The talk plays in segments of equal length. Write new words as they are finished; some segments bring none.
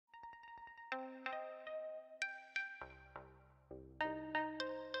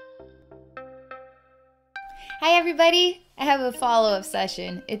Hi everybody! I have a follow-up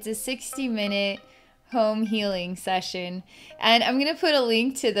session. It's a 60-minute home healing session. And I'm going to put a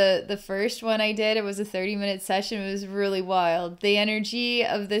link to the first one I did. It was a 30-minute session. It was really wild. The energy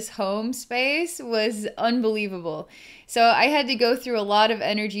of this home space was unbelievable. So I had to go through a lot of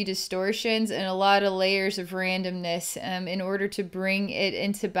energy distortions and a lot of layers of randomness in order to bring it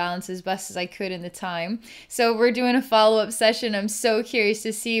into balance as best as I could in the time. So we're doing a follow-up session. I'm so curious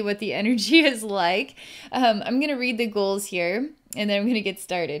to see what the energy is like. I'm going to read the goals here and then I'm going to get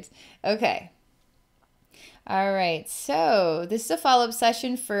started. Okay. All right, so this is a follow-up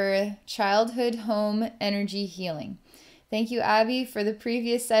session for childhood home energy healing. Thank you, Abby, for the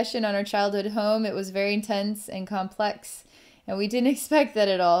previous session on our childhood home. It was very intense and complex, and we didn't expect that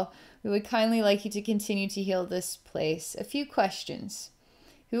at all. We would kindly like you to continue to heal this place. A few questions.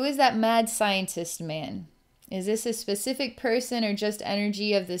 Who is that mad scientist man? Is this a specific person or just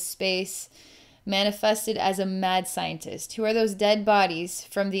energy of this space manifested as a mad scientist? Who are those dead bodies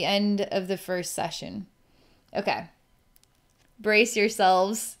from the end of the first session? Okay, brace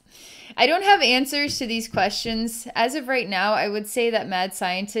yourselves. I don't have answers to these questions. As of right now, I would say that Mad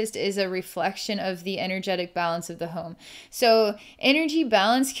Scientist is a reflection of the energetic balance of the home. So energy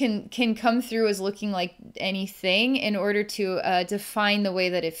balance can come through as looking like anything in order to define the way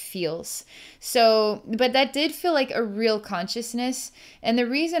that it feels. So, but that did feel like a real consciousness. And the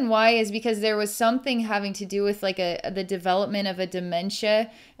reason why is because there was something having to do with like the development of a dementia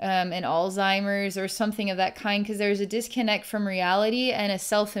and Alzheimer's or something of that kind, because there's a disconnect from reality and a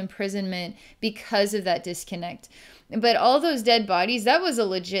self-imprisonment because of that disconnect. But all those dead bodies, that was a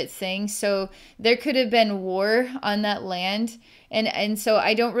legit thing. So there could have been war on that land. And so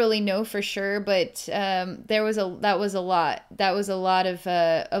I don't really know for sure, but that was a lot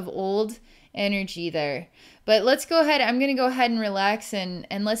of old energy there. But let's go ahead. I'm going to go ahead and relax and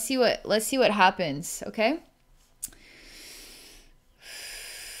let's see what happens, okay?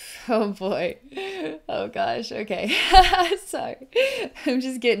 Oh boy. Oh gosh. Okay. Sorry. I'm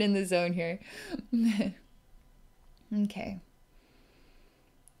just getting in the zone here. Okay.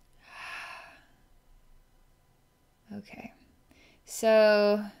 Okay.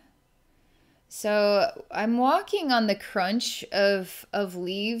 So I'm walking on the crunch of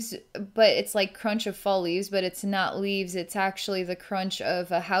leaves, but it's like crunch of fall leaves, but it's not leaves. It's actually the crunch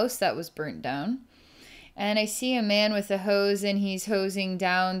of a house that was burnt down. And I see a man with a hose, and he's hosing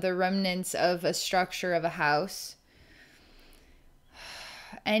down the remnants of a structure of a house.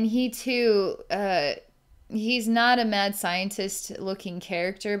 And he too, he's not a mad scientist looking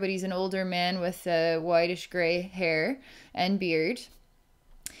character, but he's an older man with whitish gray hair and beard.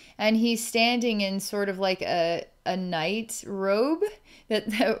 And he's standing in sort of like a night robe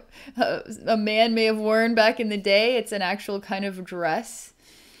that a man may have worn back in the day. It's an actual kind of dress.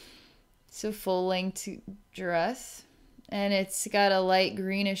 It's a full-length dress, and it's got a light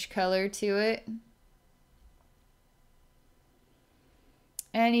greenish color to it.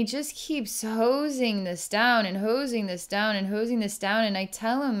 And he just keeps hosing this down and hosing this down and hosing this down, and I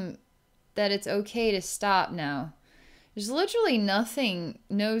tell him that it's okay to stop now. There's literally nothing,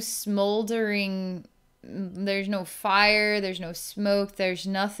 no smoldering, there's no fire, there's no smoke, there's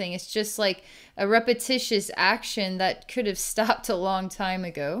nothing. It's just like a repetitious action that could have stopped a long time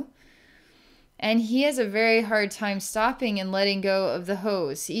ago. And he has a very hard time stopping and letting go of the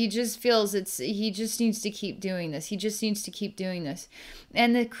hose. He just feels he just needs to keep doing this. He just needs to keep doing this.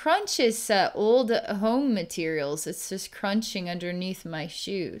 And the crunch is old home materials. It's just crunching underneath my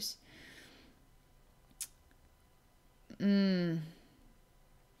shoes.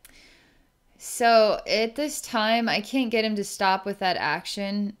 So at this time, I can't get him to stop with that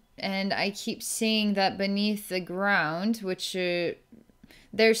action. And I keep seeing that beneath the ground, which...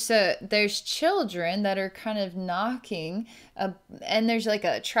 There's children that are kind of knocking, and there's like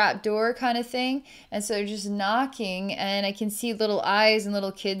a trap door kind of thing, and so they're just knocking, and I can see little eyes and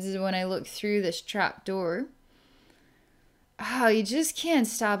little kids when I look through this trap door. Oh, you just can't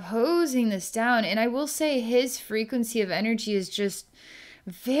stop hosing this down, and I will say his frequency of energy is just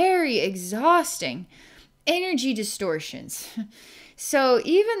very exhausting. Energy distortions. So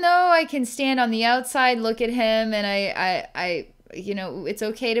even though I can stand on the outside, look at him, and I you know, it's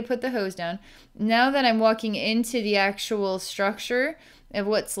okay to put the hose down. Now that I'm walking into the actual structure of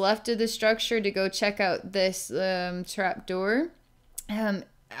what's left of the structure to go check out this trap door,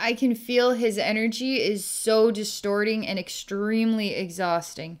 I can feel his energy is so distorting and extremely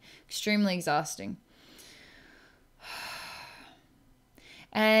exhausting. Extremely exhausting.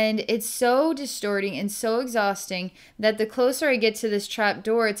 And it's so distorting and so exhausting that the closer I get to this trap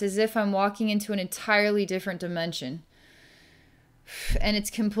door, it's as if I'm walking into an entirely different dimension. and it's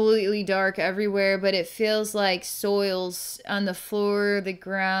completely dark everywhere, but it feels like soils on the floor, the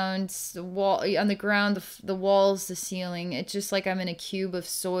ground, the wall, on the ground, the walls, the ceiling. It's just like I'm in a cube of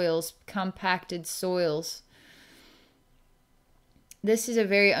soils, compacted soils. This is a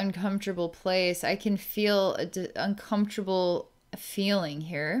very uncomfortable place. I can feel an uncomfortable feeling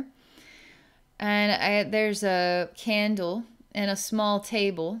here. And there's a candle and a small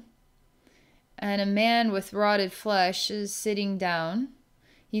table. And a man with rotted flesh is sitting down.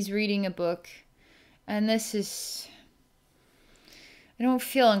 He's reading a book. And this is... I don't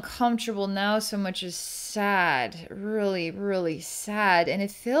feel uncomfortable now so much as sad. Really, really sad. And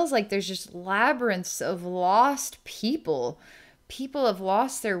it feels like there's just labyrinths of lost people. People have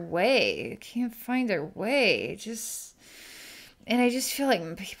lost their way. Can't find their way. And I just feel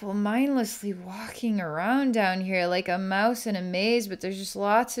like people mindlessly walking around down here like a mouse in a maze. But there's just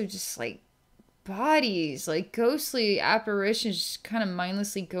lots of just like bodies, like ghostly apparitions just kind of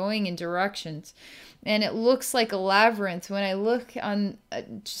mindlessly going in directions. And it looks like a labyrinth. When I look on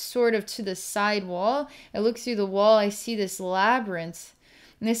sort of to the side wall, I look through the wall, I see this labyrinth.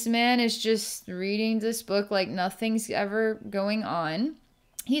 And this man is just reading this book like nothing's ever going on.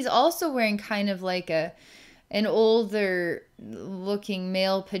 He's also wearing kind of like an older looking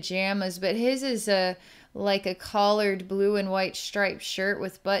male pajamas, but his is like a collared blue and white striped shirt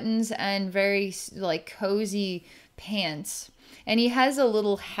with buttons and very like cozy pants. And he has a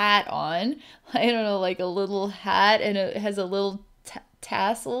little hat on. I don't know, like a little hat, and it has a little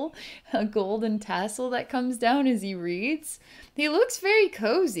tassel, a golden tassel that comes down as he reads. He looks very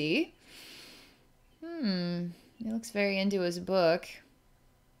cozy. He looks very into his book.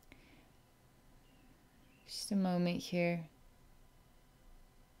 Just a moment here.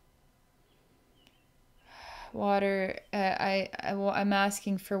 Water. I'm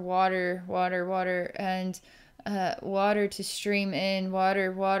asking for water, and water to stream in.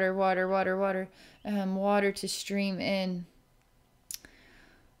 Water to stream in.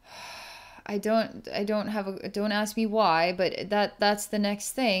 Don't ask me why, but that's the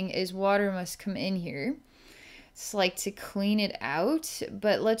next thing is water must come in here. It's like to clean it out,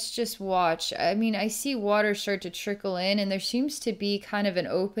 but let's just watch. I mean, I see water start to trickle in, and there seems to be kind of an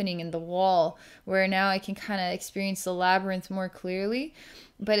opening in the wall where now I can kind of experience the labyrinth more clearly,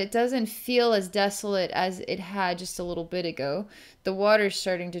 but it doesn't feel as desolate as it had just a little bit ago. The water's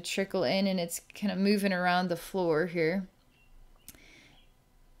starting to trickle in, and it's kind of moving around the floor here.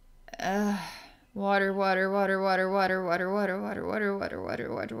 Water.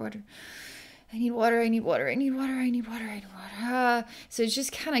 I need water. So it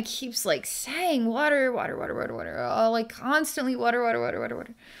just kind of keeps like saying water. Like constantly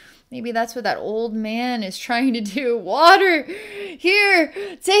water. Maybe that's what that old man is trying to do. Water! Here!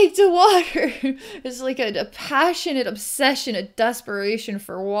 Take the water! It's like a passionate obsession, a desperation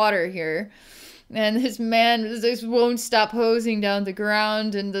for water here. And this man just won't stop hosing down the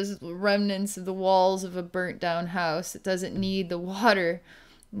ground and the remnants of the walls of a burnt down house. It doesn't need the water,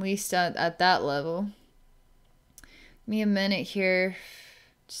 at least at that level. Give me a minute here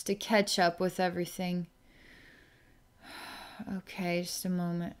just to catch up with everything. Okay, just a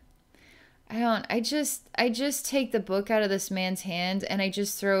moment. I just take the book out of this man's hand and I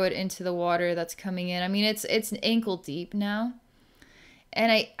just throw it into the water that's coming in. I mean, it's ankle deep now. And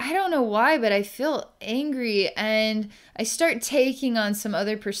I don't know why, but I feel angry, and I start taking on some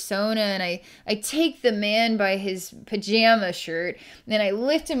other persona, and I take the man by his pajama shirt, and then I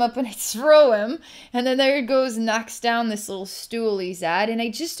lift him up and I throw him, and then there he goes, knocks down this little stool he's at, and I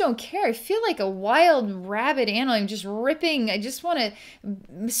just don't care. I feel like a wild rabid animal. I'm just ripping. I just want to,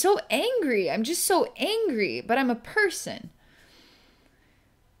 I'm so angry. I'm just so angry, but I'm a person.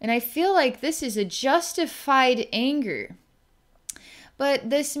 And I feel like this is a justified anger. But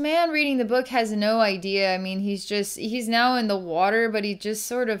this man reading the book has no idea. I mean, he's now in the water, but he just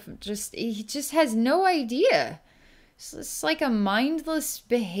has no idea. It's like a mindless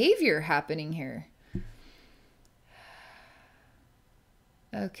behavior happening here.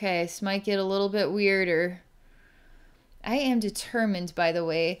 Okay, this might get a little bit weirder. I am determined, by the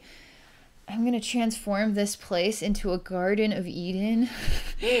way. I'm going to transform this place into a Garden of Eden.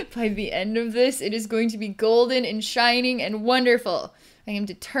 By the end of this, it is going to be golden and shining and wonderful. I am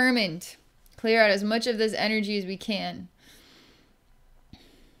determined. Clear out as much of this energy as we can.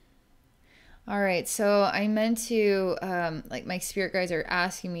 All right, so I meant to, like my spirit guides are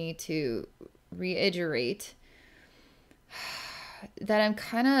asking me to reiterate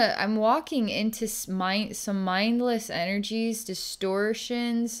that I'm walking into some mindless energies,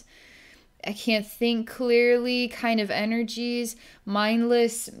 distortions, I can't think clearly kind of energies,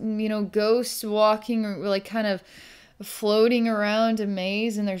 mindless, ghosts walking or like kind of floating around a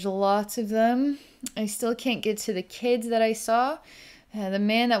maze, and there's lots of them. I still can't get to the kids that I saw. The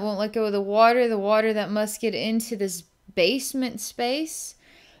man that won't let go of the water that must get into this basement space.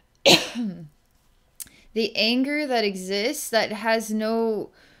 The anger that exists that has no,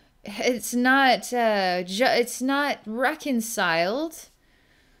 it's not reconciled.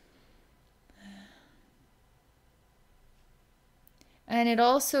 And it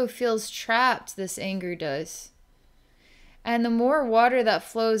also feels trapped, this anger does. And the more water that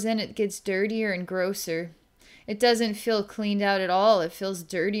flows in, it gets dirtier and grosser. It doesn't feel cleaned out at all. It feels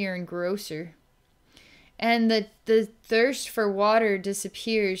dirtier and grosser. And the thirst for water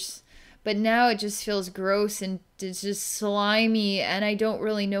disappears. But now it just feels gross and it's just slimy, and I don't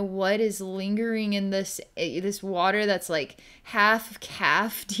really know what is lingering in this water that's like half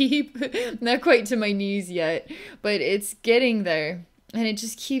calf deep. Not quite to my knees yet, but it's getting there. And it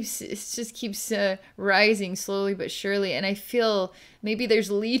just keeps rising slowly but surely. And I feel maybe there's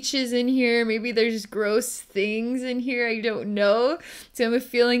leeches in here. Maybe there's gross things in here. I don't know. So I'm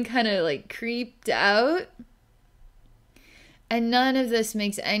feeling kind of like creeped out. And none of this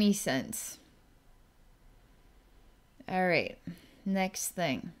makes any sense. All right, next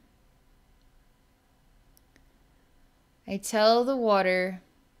thing. I tell the water,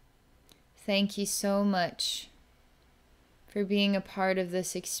 thank you so much for being a part of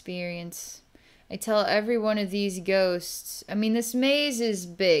this experience. I tell every one of these ghosts, I mean, this maze is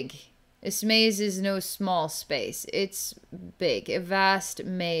big. This maze is no small space. It's big, a vast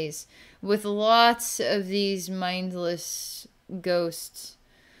maze with lots of these mindless ghosts.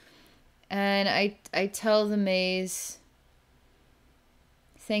 And I tell the maze,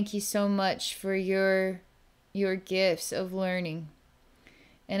 thank you so much for your gifts of learning.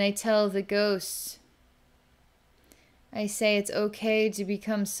 And I tell the ghosts, I say it's okay to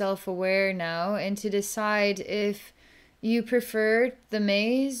become self-aware now and to decide if you prefer the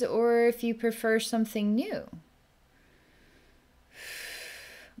maze or if you prefer something new.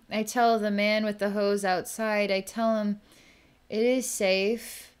 I tell the man with the hose outside, I tell him, it is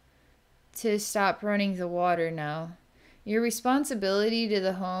safe to stop running the water now. Your responsibility to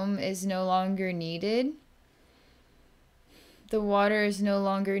the home is no longer needed. The water is no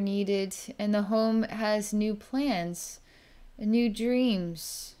longer needed, and the home has new plans, new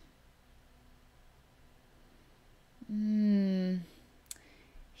dreams.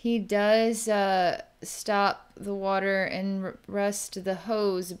 He does stop the water and rest the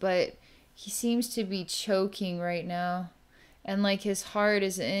hose, but he seems to be choking right now. And like his heart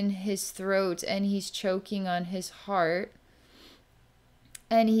is in his throat and he's choking on his heart.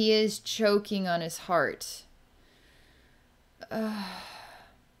 And he is choking on his heart.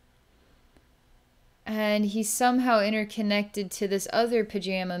 And he's somehow interconnected to this other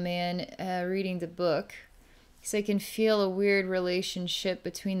pajama man reading the book. Because I can feel a weird relationship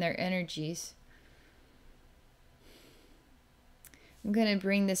between their energies. I'm going to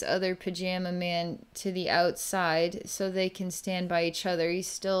bring this other pajama man to the outside so they can stand by each other. He's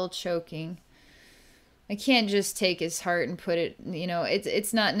still choking. I can't just take his heart and put it, you know,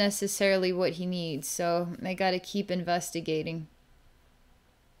 it's not necessarily what he needs. So I got to keep investigating.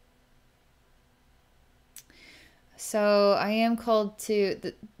 So I am called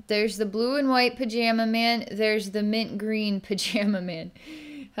to, there's the blue and white pajama man. There's the mint green pajama man.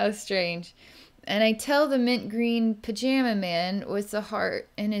 How strange. And I tell the mint green pajama man with the heart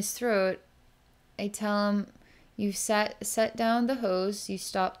in his throat, I tell him, you set down the hose, you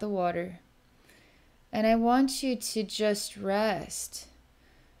stop the water. And I want you to just rest.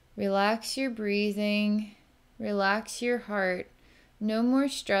 Relax your breathing, relax your heart. No more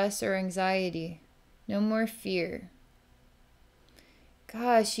stress or anxiety, no more fear.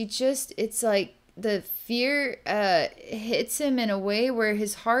 Gosh, it's like the fear hits him in a way where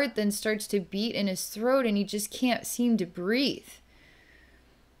his heart then starts to beat in his throat and he just can't seem to breathe.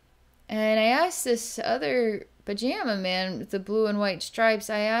 And I asked this other pajama man with the blue and white stripes,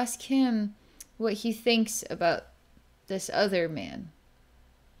 I asked him what he thinks about this other man.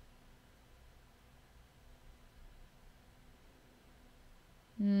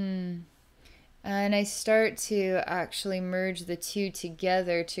 And I start to actually merge the two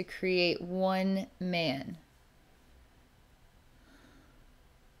together to create one man.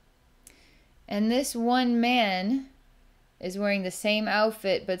 And this one man is wearing the same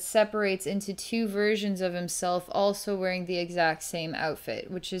outfit but separates into two versions of himself also wearing the exact same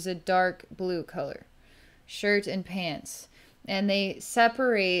outfit, which is a dark blue color, shirt and pants. And they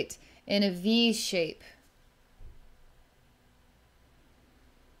separate in a V shape.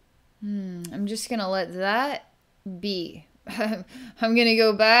 I'm just going to let that be I'm gonna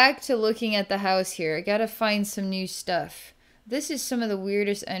go back to looking at the house here. I gotta find some new stuff. This is some of the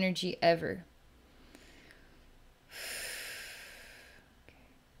weirdest energy ever.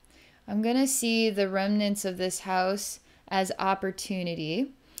 I'm gonna see the remnants of this house as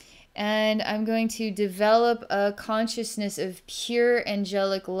opportunity. And I'm going to develop a consciousness of pure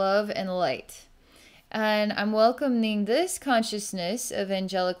angelic love and light. And I'm welcoming this consciousness of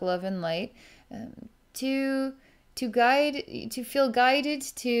angelic love and light to feel guided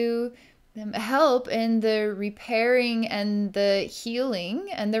to help in the repairing and the healing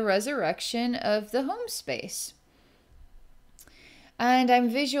and the resurrection of the home space. And I'm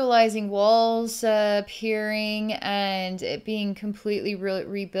visualizing walls appearing and it being completely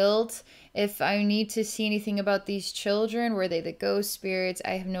rebuilt. If I need to see anything about these children, were they the ghost spirits?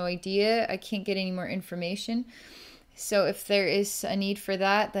 I have no idea. I can't get any more information. So if there is a need for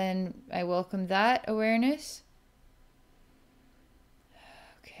that, then I welcome that awareness.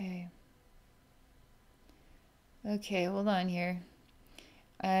 Okay. Okay, hold on here.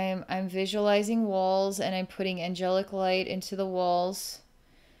 I'm visualizing walls and I'm putting angelic light into the walls.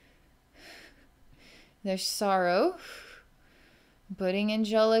 There's sorrow. Putting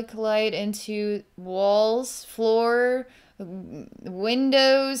angelic light into walls, floor,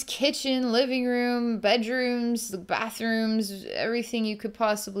 windows, kitchen, living room, bedrooms, bathrooms, everything you could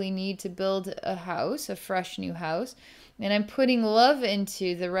possibly need to build a house, a fresh new house. And I'm putting love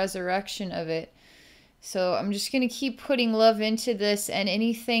into the resurrection of it. So I'm just going to keep putting love into this, and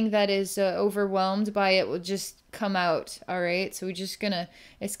anything that is overwhelmed by it will just come out, all right? So we're just going to,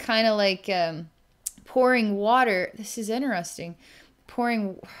 it's kind of like pouring water. This is interesting.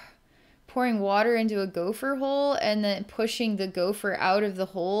 Pouring water into a gopher hole and then pushing the gopher out of the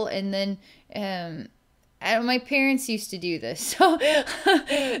hole, and then my parents used to do this.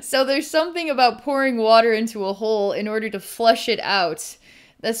 So there's something about pouring water into a hole in order to flush it out.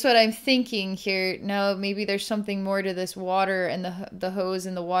 That's what I'm thinking here. Now, maybe there's something more to this water and the hose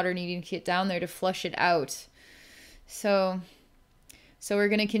and the water needing to get down there to flush it out. So we're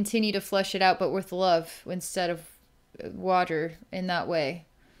going to continue to flush it out, but with love instead of water in that way.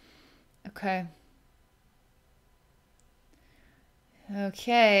 Okay.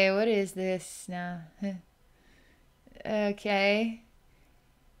 Okay, what is this now? Okay.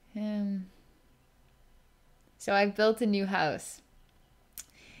 So I've built a new house.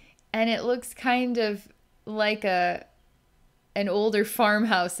 And it looks kind of like an older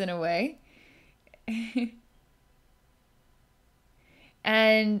farmhouse in a way.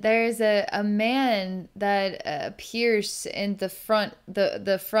 And there's a man that appears in the front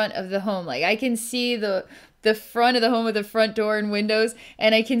of the home. Like I can see the front of the home with the front door and windows,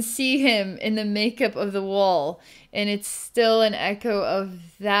 and I can see him in the makeup of the wall, and it's still an echo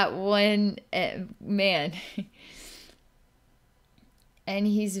of that one man. And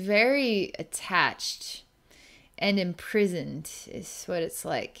he's very attached and imprisoned is what it's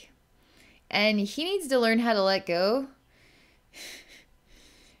like. And he needs to learn how to let go.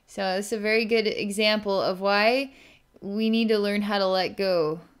 So it's a very good example of why we need to learn how to let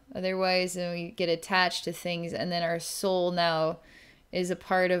go. Otherwise, we get attached to things, and then our soul now is a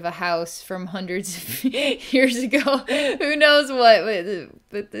part of a house from hundreds of years ago. Who knows what?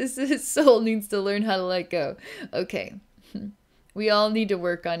 But this soul needs to learn how to let go. Okay. We all need to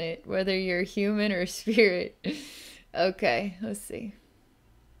work on it, whether you're human or spirit. Okay, let's see.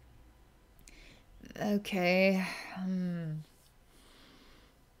 Okay. I'm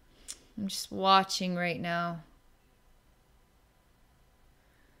just watching right now.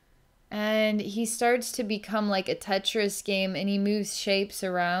 And he starts to become like a Tetris game, and he moves shapes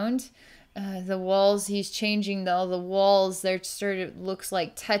around. The walls, he's changing all the walls. They're sort of looks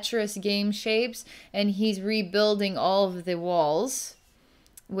like Tetris game shapes, and he's rebuilding all of the walls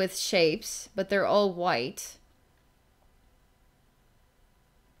with shapes, but they're all white.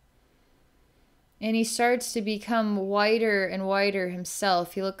 And he starts to become whiter and whiter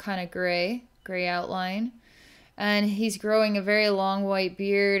himself. He looked kind of gray outline. And he's growing a very long white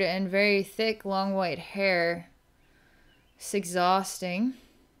beard and very thick long white hair. It's exhausting.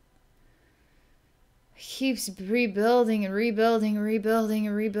 Keeps rebuilding and rebuilding and rebuilding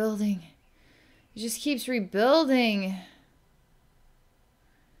and rebuilding. He just keeps rebuilding.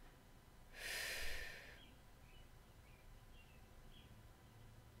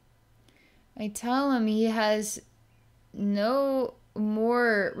 I tell him he has no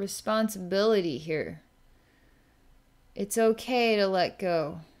more responsibility here. It's okay to let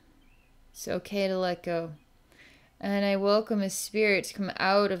go. It's okay to let go. And I welcome his spirit to come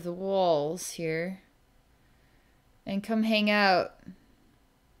out of the walls here. And come hang out.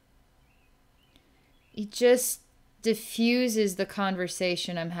 He just diffuses the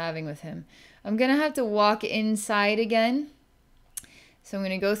conversation I'm having with him. I'm going to have to walk inside again. So I'm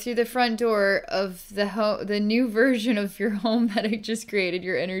going to go through the front door of the new version of your home that I just created,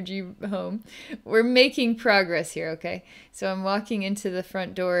 your energy home. We're making progress here, okay? So I'm walking into the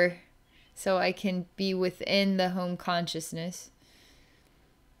front door so I can be within the home consciousness.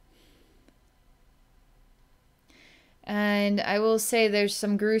 And I will say there's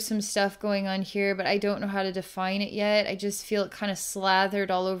some gruesome stuff going on here, but I don't know how to define it yet. I just feel it kind of slathered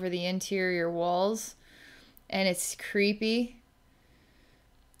all over the interior walls, and it's creepy.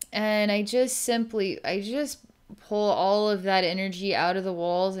 And I just pull all of that energy out of the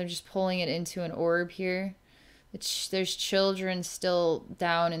walls. I'm just pulling it into an orb here. There's children still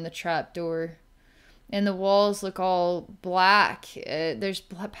down in the trap door. And the walls look all black. There's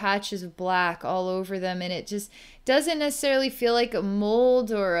patches of black all over them, and it just doesn't necessarily feel like a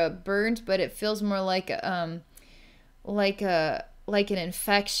mold or a burnt, but it feels more like an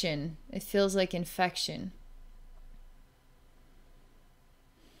infection. It feels like infection.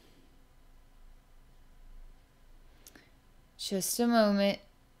 Just a moment.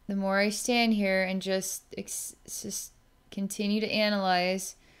 The more I stand here and just continue to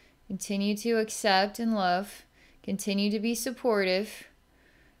analyze, continue to accept and love, continue to be supportive.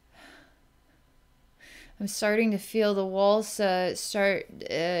 I'm starting to feel the walls start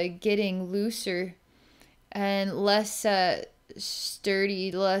getting looser and less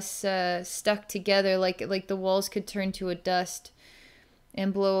sturdy, less stuck together, like the walls could turn to a dust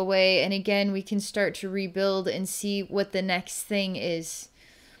and blow away. And again, we can start to rebuild and see what the next thing is,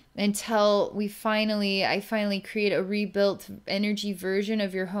 until I finally create a rebuilt energy version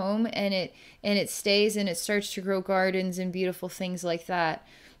of your home, and it stays, and it starts to grow gardens and beautiful things like that.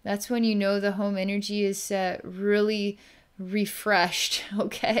 That's when you know the home energy is really refreshed,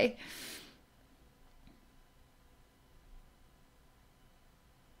 okay?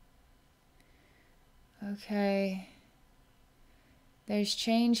 Okay. There's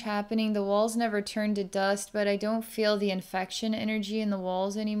change happening. The walls never turned to dust, but I don't feel the infection energy in the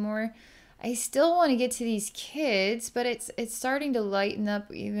walls anymore. I still want to get to these kids, but it's starting to lighten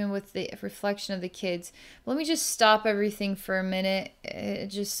up even with the reflection of the kids. Let me just stop everything for a minute,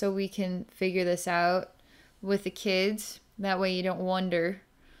 just so we can figure this out with the kids. That way you don't wonder.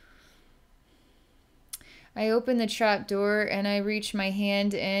 I open the trap door and I reach my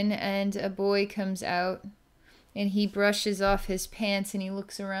hand in, and a boy comes out. And he brushes off his pants and he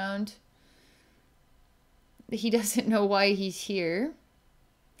looks around. He doesn't know why he's here.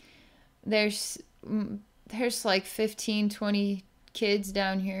 There's like 15, 20 kids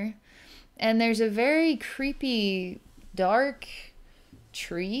down here. And there's a very creepy, dark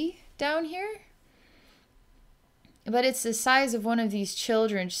tree down here. But it's the size of one of these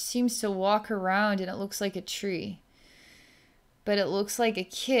children. It seems to walk around and it looks like a tree. But it looks like a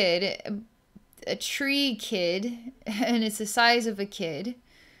kid. A tree kid, and it's the size of a kid,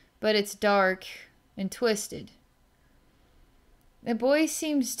 but it's dark and twisted. The boy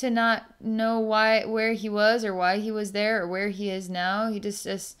seems to not know where he was or why he was there or where he is now.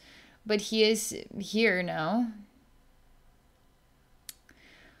 But he is here now.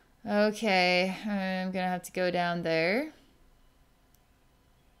 Okay, I'm gonna have to go down there.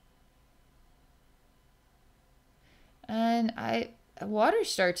 And water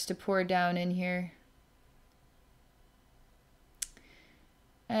starts to pour down in here.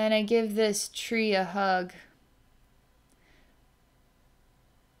 And I give this tree a hug.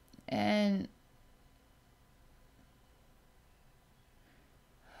 And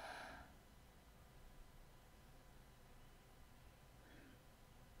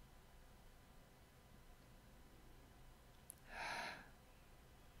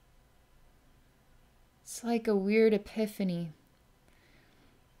it's like a weird epiphany.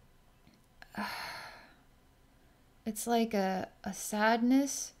 It's like a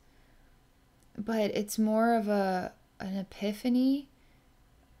sadness, but it's more of an epiphany,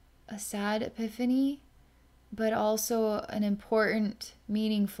 a sad epiphany, but also an important,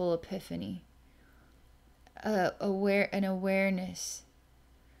 meaningful epiphany, an awareness.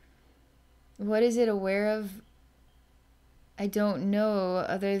 What is it aware of? I don't know,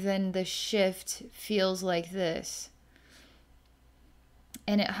 other than the shift feels like this.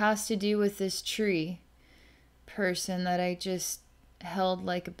 And it has to do with this tree person that I just held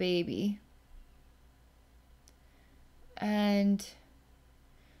like a baby. And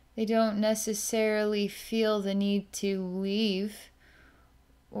they don't necessarily feel the need to leave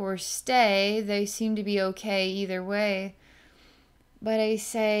or stay. They seem to be okay either way. But I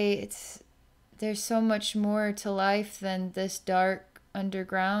say there's so much more to life than this dark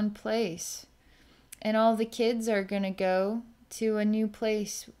underground place. And all the kids are going to go to a new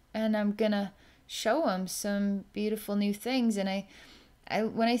place, and I'm going to show them some beautiful new things. And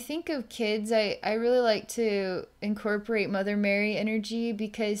when I think of kids, I really like to incorporate Mother Mary energy,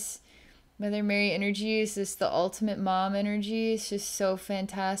 because Mother Mary energy is just the ultimate mom energy. It's just so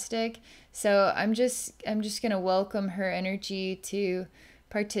fantastic. So I'm just going to welcome her energy to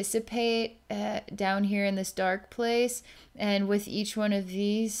participate down here in this dark place, and with each one of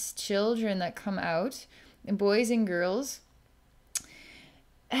these children that come out, and boys and girls.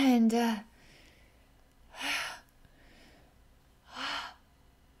 And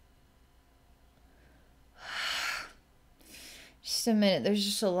just a minute, there's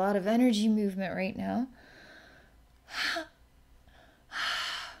just a lot of energy movement right now.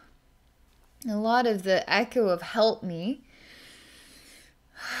 A lot of the echo of help me.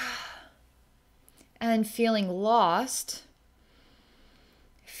 And feeling lost,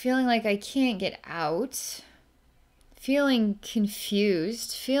 feeling like I can't get out, feeling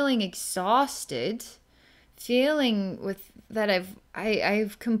confused, feeling exhausted, feeling with that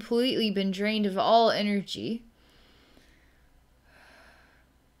I've completely been drained of all energy.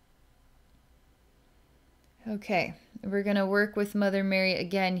 Okay, we're going to work with Mother Mary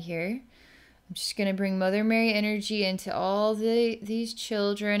again here. I'm just going to bring Mother Mary energy into all these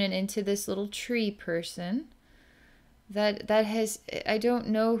children and into this little tree person. That has, I don't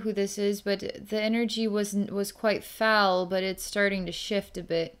know who this is, but the energy was quite foul, but it's starting to shift a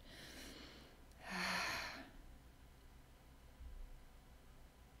bit.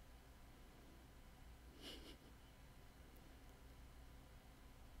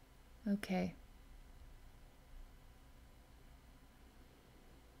 Okay.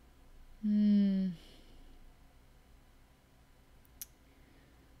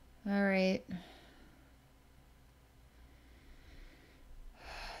 All right.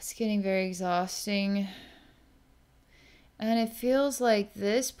 It's getting very exhausting. And it feels like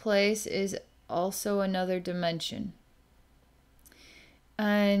this place is also another dimension.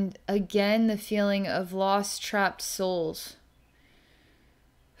 And again, the feeling of lost, trapped souls.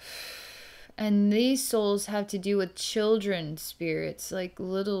 And these souls have to do with children spirits, like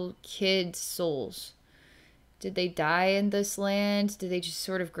little kid souls. Did they die in this land? Did they just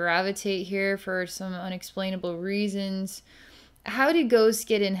sort of gravitate here for some unexplainable reasons? How do ghosts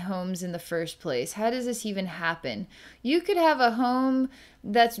get in homes in the first place? How does this even happen? You could have a home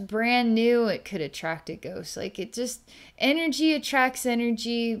that's brand new. It could attract a ghost. Like, it just, energy attracts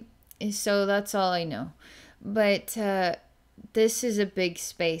energy. So that's all I know. But this is a big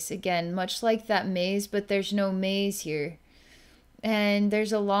space. Again, much like that maze, but there's no maze here. And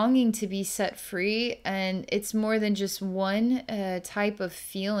there's a longing to be set free. And it's more than just one type of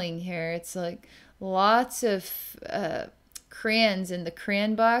feeling here. It's like lots of crayons in the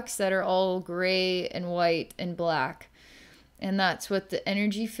crayon box that are all gray and white and black. And that's what the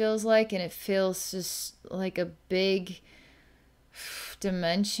energy feels like. And it feels just like a big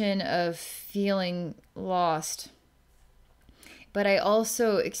dimension of feeling lost. But I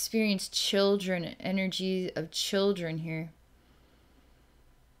also experience children, energy of children here.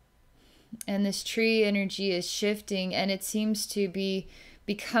 And this tree energy is shifting, and it seems to be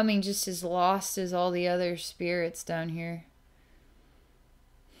becoming just as lost as all the other spirits down here.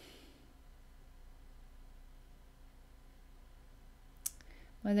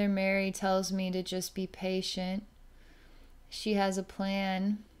 Mother Mary tells me to just be patient. She has a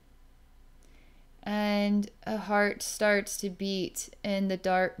plan. And a heart starts to beat in the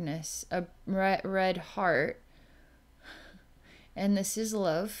darkness, a red heart. And this is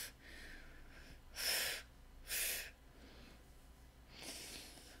love.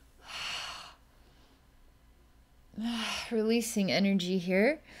 Releasing energy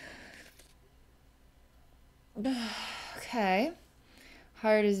here. Okay.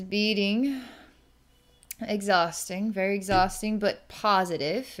 Heart is beating. Exhausting. Very exhausting, but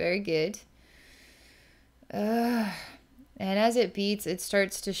positive. Very good. And as it beats, it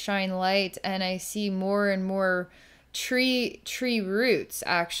starts to shine light, and I see more and more tree roots,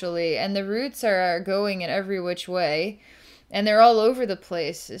 actually. And the roots are going in every which way, and they're all over the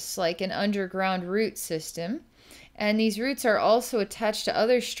place. It's like an underground root system. And these roots are also attached to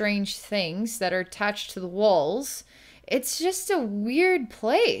other strange things that are attached to the walls. It's just a weird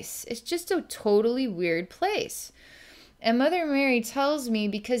place. It's just a totally weird place. And Mother Mary tells me,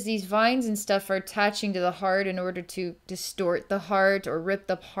 because these vines and stuff are attaching to the heart in order to distort the heart or rip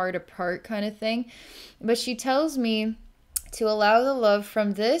the heart apart kind of thing. But she tells me to allow the love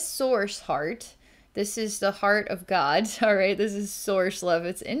from this source heart This is the heart of God, all right? This is source love.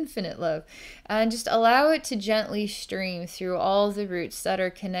 It's infinite love. And just allow it to gently stream through all the roots that are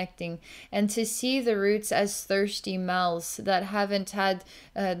connecting, and to see the roots as thirsty mouths that haven't had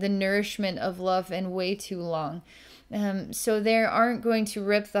the nourishment of love in way too long. So they aren't going to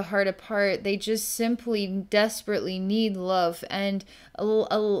rip the heart apart. They just simply desperately need love and a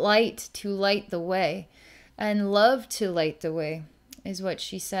light to light the way. And love to light the way is what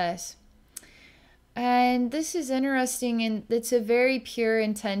she says. And this is interesting, and it's a very pure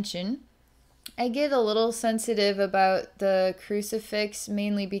intention. I get a little sensitive about the crucifix,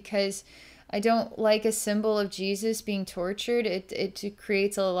 mainly because I don't like a symbol of Jesus being tortured. It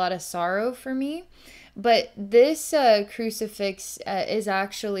creates a lot of sorrow for me. But this crucifix is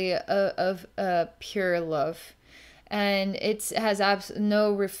actually of pure love. And it has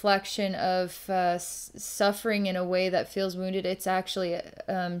no reflection of suffering in a way that feels wounded. It's actually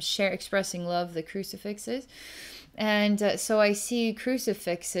expressing love, the crucifix is. And so I see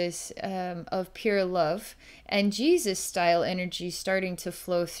crucifixes of pure love and Jesus-style energy starting to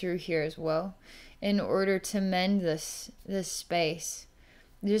flow through here as well, in order to mend this space.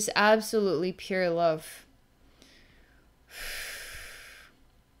 Just absolutely pure love.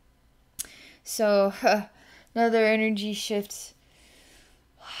 So another energy shift.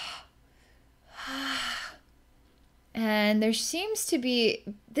 And there seems to be,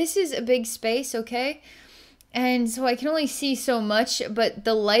 this is a big space, okay? And so I can only see so much, but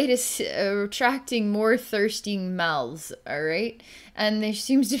the light is attracting more thirsty mouths, all right? And there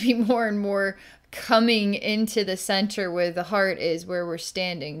seems to be more and more coming into the center where the heart is, where we're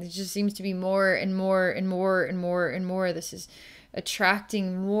standing. There just seems to be more and more and more and more and more. This is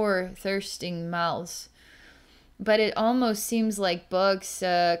attracting more thirsting mouths. But it almost seems like bugs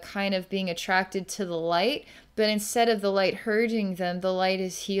kind of being attracted to the light, but instead of the light hurting them, the light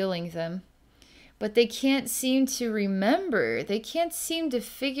is healing them. But they can't seem to remember. They can't seem to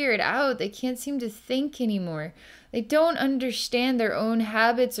figure it out. They can't seem to think anymore. They don't understand their own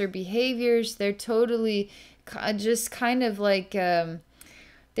habits or behaviors. They're totally just kind of like, they're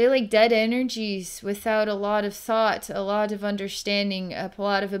like dead energies without a lot of thought, a lot of understanding, a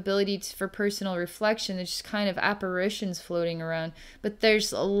lot of ability for personal reflection. They're just kind of apparitions floating around. But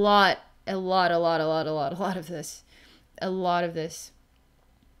there's a lot of this. A lot of this.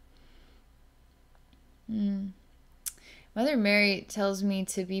 Mother Mary tells me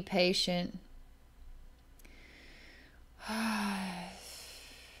to be patient.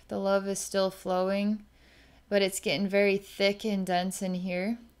 The love is still flowing, but it's getting very thick and dense in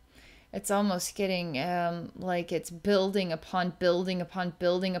here. It's almost getting like it's building upon building upon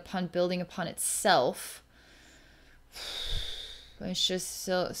building upon building upon itself. It's just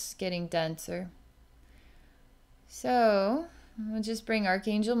still getting denser. So we'll just bring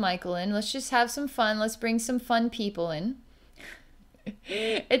Archangel Michael in. Let's just have some fun. Let's bring some fun people in.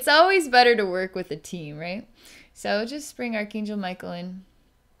 It's always better to work with a team, right? So just bring Archangel Michael in.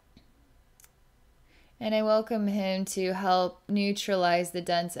 And I welcome him to help neutralize the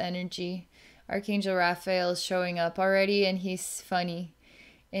dense energy. Archangel Raphael is showing up already, and he's funny.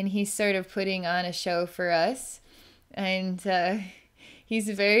 And he's sort of putting on a show for us. And he's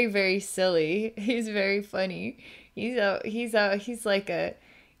very, very silly. He's very funny. He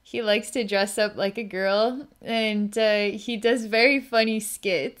likes to dress up like a girl, and he does very funny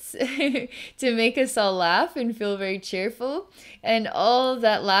skits to make us all laugh and feel very cheerful. And all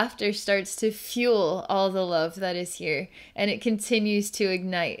that laughter starts to fuel all the love that is here, and it continues to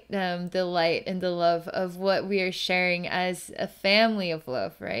ignite the light and the love of what we are sharing as a family of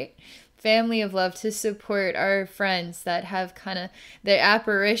love, right? Family of love, to support our friends that have kind of their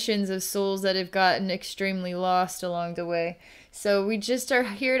apparitions of souls that have gotten extremely lost along the way. So we just are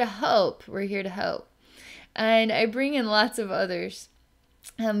here to help. We're here to help. And I bring in lots of others,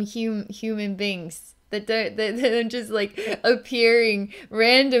 human beings that are just like appearing,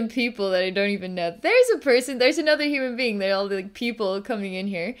 random people that I don't even know. There's a person, there's another human being. They're all like people coming in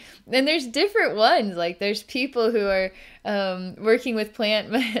here. And there's different ones. Like there's people who are working with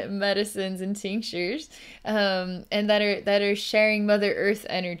plant medicines and tinctures, and that are sharing Mother Earth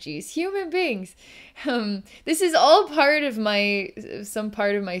energies. Human beings. This is all part of some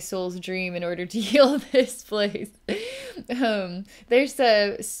part of my soul's dream in order to heal this place. There's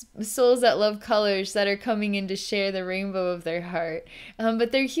souls that love colors that are coming in to share the rainbow of their heart.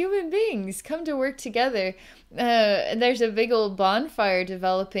 But they're human beings come to work together. And there's a big old bonfire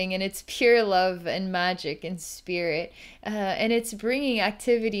developing, and it's pure love and magic and spirit. And it's bringing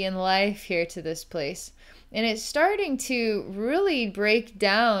activity and life here to this place. And it's starting to really break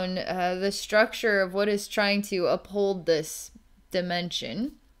down the structure of what is trying to uphold this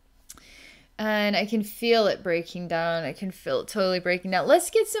dimension. And I can feel it breaking down. I can feel it totally breaking down. Let's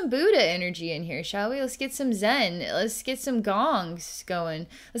get some Buddha energy in here, shall we? Let's get some Zen. Let's get some gongs going.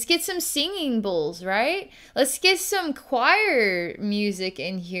 Let's get some singing bowls, right? Let's get some choir music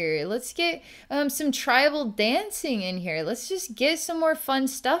in here. Let's get some tribal dancing in here. Let's just get some more fun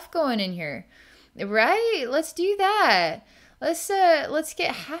stuff going in here, right? Let's do that. Let's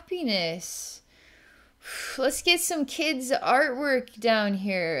get happiness. Let's get some kids' artwork down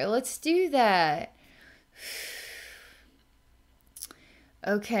here. Let's do that.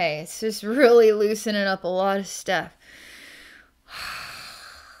 Okay, it's just really loosening up a lot of stuff.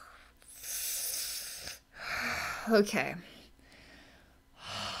 Okay.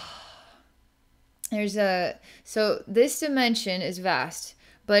 So this dimension is vast,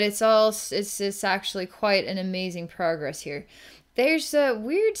 but it's actually quite an amazing progress here. There's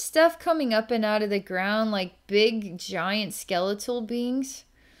weird stuff coming up and out of the ground, like big, giant skeletal beings.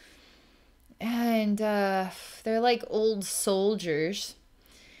 And they're like old soldiers.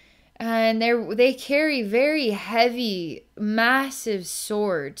 And they carry very heavy, massive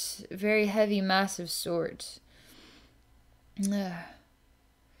swords. Very heavy, massive swords.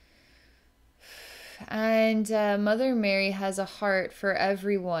 And Mother Mary has a heart for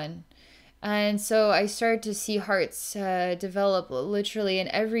everyone. And so I start to see hearts develop literally in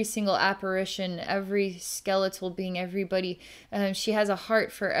every single apparition, every skeletal being, everybody. She has a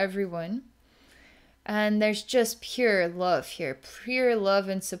heart for everyone. And there's just pure love here, pure love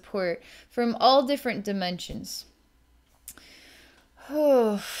and support from all different dimensions.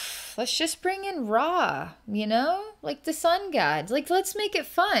 Oh, let's just bring in Ra, like the sun god. Like, let's make it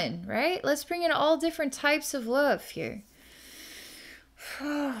fun, right? Let's bring in all different types of love here.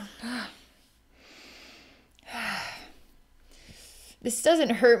 This doesn't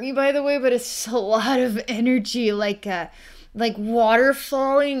hurt me, by the way, but it's a lot of energy, like water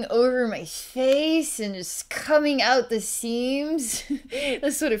falling over my face and just coming out the seams.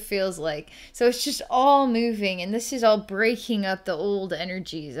 That's what it feels like. So it's just all moving, and this is all breaking up the old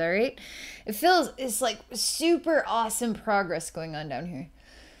energies, all right? It's like super awesome progress going on down here.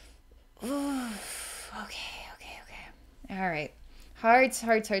 Ooh, okay. All right. Hearts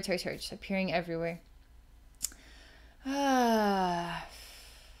appearing everywhere.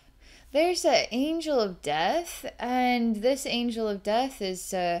 There's an angel of death, and this angel of death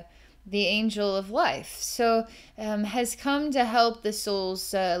is the angel of life. So has come to help the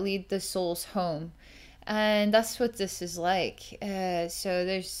souls, lead the souls home. And that's what this is like. So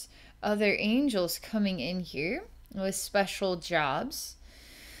there's other angels coming in here with special jobs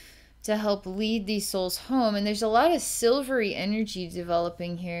to help lead these souls home. And there's a lot of silvery energy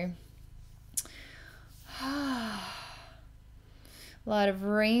developing here. A lot of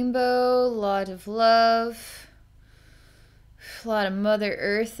rainbow, a lot of love, a lot of Mother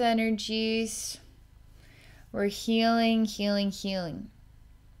Earth energies. We're healing.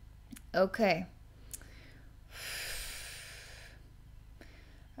 Okay.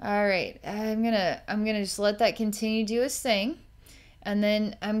 All right. I'm gonna just let that continue to do its thing. And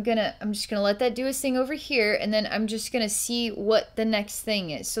then I'm just gonna let that do its thing over here, and then I'm just gonna see what the next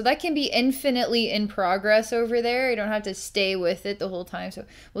thing is. So that can be infinitely in progress over there. I don't have to stay with it the whole time. So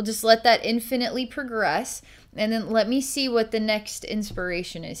we'll just let that infinitely progress, and then let me see what the next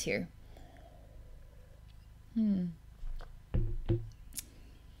inspiration is here.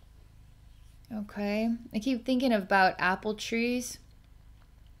 Okay. I keep thinking about apple trees.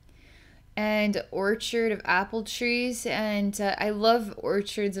 And orchard of apple trees, and I love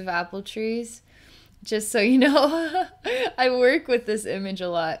orchards of apple trees. Just so you know, I work with this image a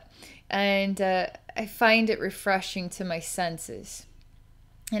lot, and I find it refreshing to my senses.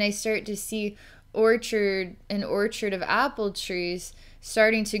 And I start to see an orchard of apple trees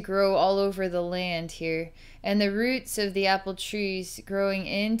starting to grow all over the land here, and the roots of the apple trees growing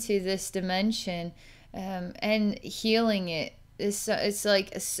into this dimension and healing it. It's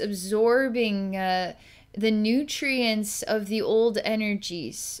like absorbing the nutrients of the old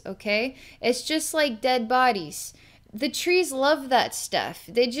energies, okay? It's just like dead bodies. The trees love that stuff.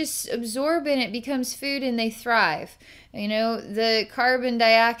 They just absorb it, it becomes food, and they thrive. The carbon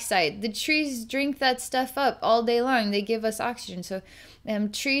dioxide, the trees drink that stuff up all day long. They give us oxygen. So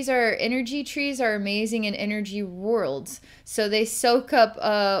trees are amazing in energy worlds. So they soak up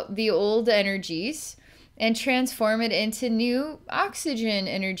the old energies and transform it into new oxygen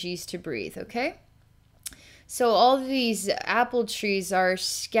energies to breathe, okay? So all of these apple trees are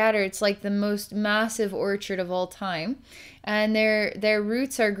scattered. It's like the most massive orchard of all time. And their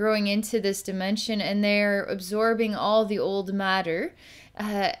roots are growing into this dimension, and they're absorbing all the old matter.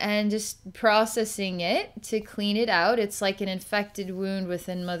 and just processing it to clean it out. It's like an infected wound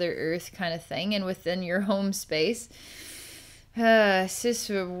within Mother Earth kind of thing, and within your home space. It's just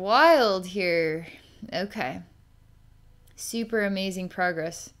wild here. Okay. Super amazing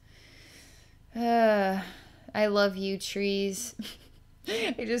progress. I love you, trees.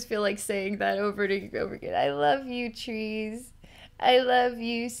 I just feel like saying that over and over again. I love you, trees. I love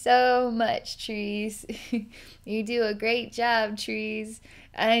you so much, trees. You do a great job, trees.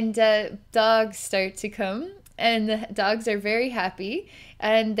 And dogs start to come, and the dogs are very happy,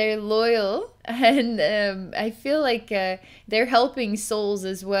 and they're loyal, and I feel like they're helping souls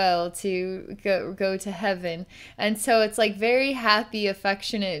as well to go to heaven. And so it's like very happy,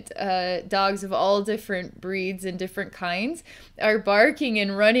 affectionate dogs of all different breeds and different kinds are barking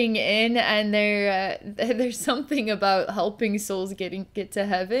and running in, and there's something about helping souls get to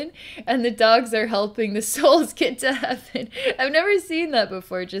heaven, and the dogs are helping the souls get to heaven. I've never seen that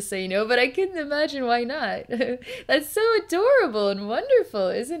before, just so you know, but I couldn't imagine why not. That's so adorable and wonderful,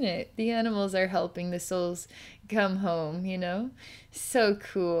 isn't it? The animals are helping the souls come home, you know? So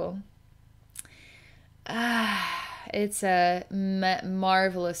cool. It's a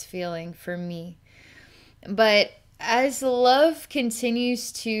marvelous feeling for me. But as love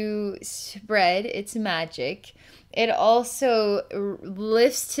continues to spread its magic, it also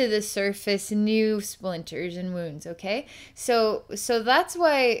lifts to the surface new splinters and wounds, okay? So that's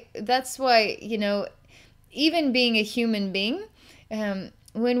why, you know, even being a human being,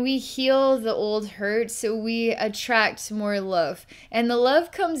 when we heal the old hurt, so we attract more love. And the love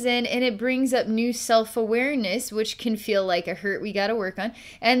comes in and it brings up new self-awareness, which can feel like a hurt we got to work on.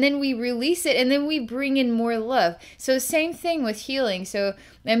 And then we release it, and then we bring in more love. So same thing with healing. So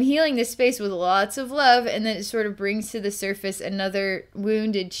I'm healing this space with lots of love, and then it sort of brings to the surface another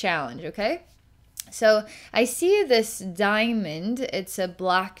wounded challenge, okay? So I see this diamond. It's a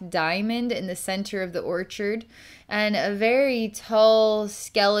black diamond in the center of the orchard, and a very tall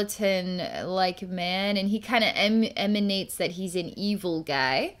skeleton-like man, and he kind of emanates that he's an evil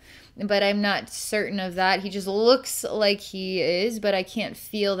guy, but I'm not certain of that. He just looks like he is, but I can't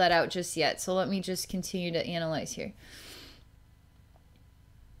feel that out just yet. So let me just continue to analyze here.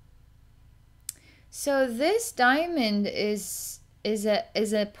 So this diamond is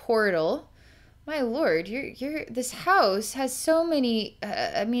a portal. My Lord, this house has so many,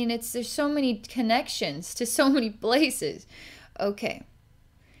 I mean, there's so many connections to so many places. Okay.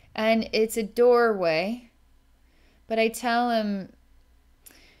 And it's a doorway, but I tell him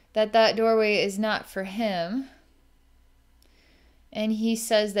that doorway is not for him. And he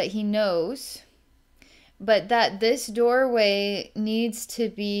says that he knows, but that this doorway needs to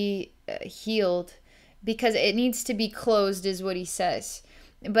be healed because it needs to be closed, is what he says.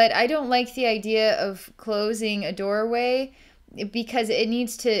 But I don't like the idea of closing a doorway because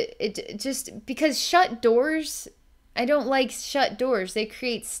because shut doors, I don't like shut doors. They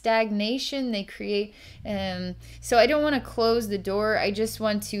create stagnation. They create, so I don't want to close the door. I just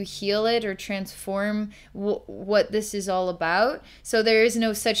want to heal it or transform what this is all about. So there is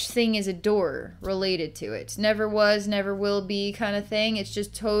no such thing as a door related to it. Never was, never will be kind of thing. It's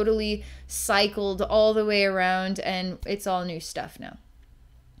just totally cycled all the way around, and it's all new stuff now.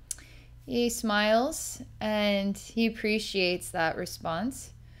 He smiles and he appreciates that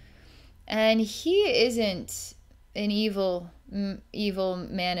response. And he isn't an evil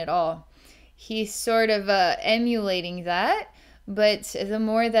man at all. He's sort of emulating that, but the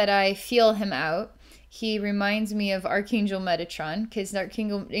more that I feel him out, he reminds me of Archangel Metatron, because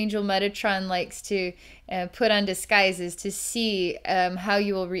Archangel Metatron likes to put on disguises to see how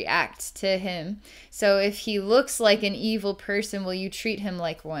you will react to him. So if he looks like an evil person, will you treat him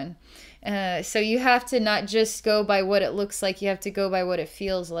like one? So you have to not just go by what it looks like, you have to go by what it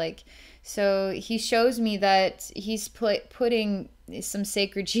feels like. So he shows me that he's putting some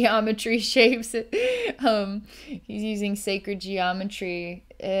sacred geometry shapes. He's using sacred geometry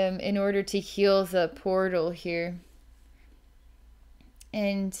in order to heal the portal here.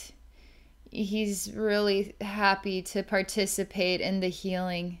 And he's really happy to participate in the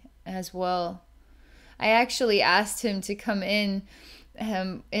healing as well. I actually asked him to come in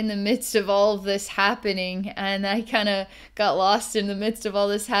the midst of all of this happening, and I kind of got lost in the midst of all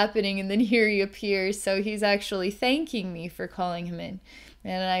this happening, and then here he appears. So he's actually thanking me for calling him in,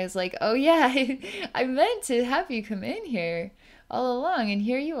 and I was like, oh yeah, I meant to have you come in here all along, and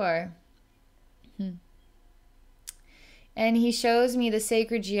here you are. And he shows me the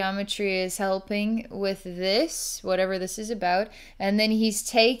sacred geometry is helping with this, whatever this is about. And then he's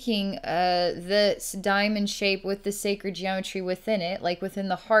taking this diamond shape with the sacred geometry within it, like within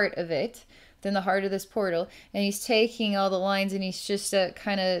the heart of it. than the heart of this portal. And he's taking all the lines and he's just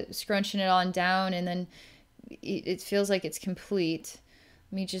kind of scrunching it on down, and then it feels like it's complete.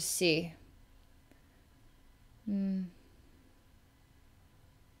 Let me just see.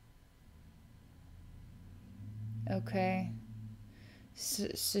 Okay. So,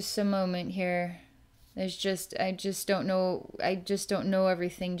 it's just a moment here. I just don't know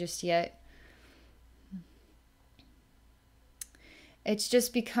everything just yet. It's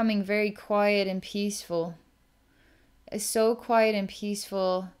just becoming very quiet and peaceful. It's so quiet and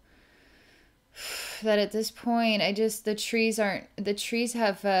peaceful that at this point, the trees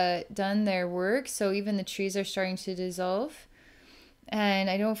have done their work. So even the trees are starting to dissolve. And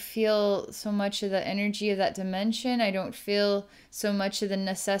I don't feel so much of the energy of that dimension. I don't feel so much of the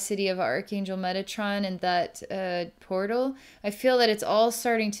necessity of Archangel Metatron and that portal. I feel that it's all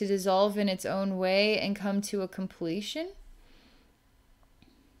starting to dissolve in its own way and come to a completion.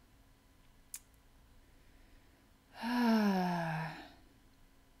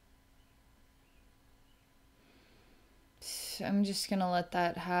 I'm just going to let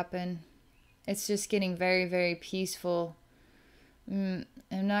that happen. It's just getting very, very peaceful. I'm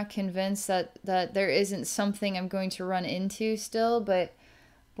not convinced that there isn't something I'm going to run into still, but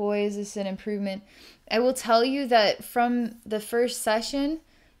boy, is this an improvement. I will tell you that from the first session,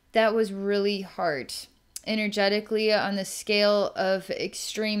 that was really hard. Energetically, on the scale of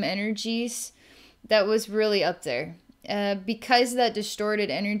extreme energies, that was really up there. Because that distorted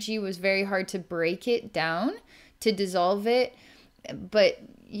energy was very hard to break it down, to dissolve it, but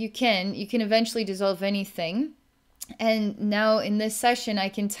you can eventually dissolve anything. And now in this session, I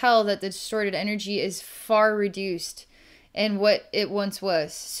can tell that the distorted energy is far reduced in what it once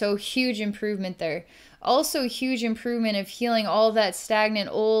was. So huge improvement there. Also huge improvement of healing all that stagnant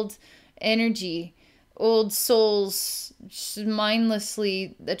old energy, old souls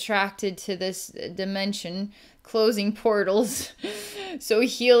mindlessly attracted to this dimension, closing portals. So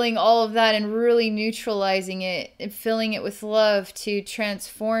healing all of that and really neutralizing it and filling it with love to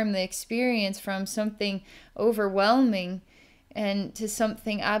transform the experience from something overwhelming and to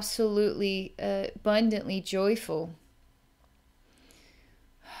something absolutely abundantly joyful.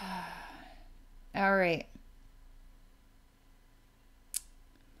 All right.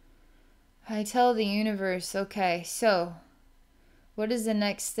 I tell the universe, okay, so what is the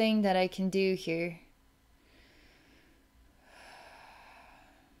next thing that I can do here?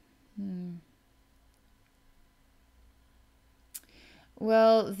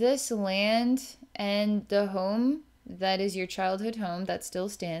 Well, this land and the home that is your childhood home that still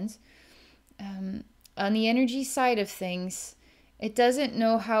stands, on the energy side of things, it doesn't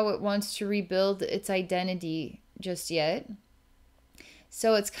know how it wants to rebuild its identity just yet.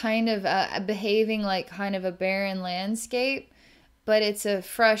 So it's kind of behaving like kind of a barren landscape, but it's a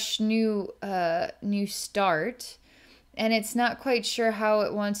fresh new start, and it's not quite sure how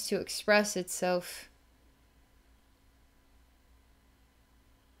it wants to express itself.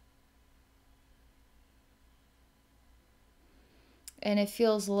 And it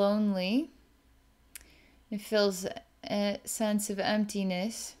feels lonely. It feels a sense of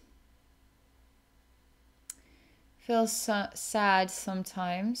emptiness. Feels sad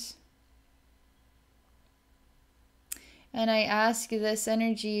sometimes. And I ask this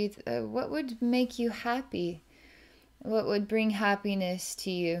energy, what would make you happy? What would bring happiness to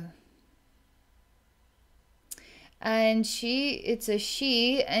you? And it's a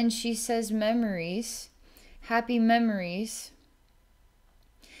she, and she says memories, happy memories.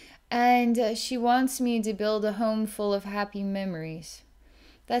 And she wants me to build a home full of happy memories.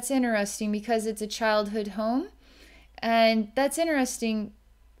 That's interesting because it's a childhood home. And that's interesting.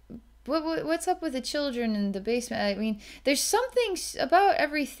 What's up with the children in the basement? I mean, there's something about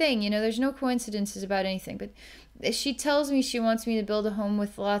everything, there's no coincidences about anything. But she tells me she wants me to build a home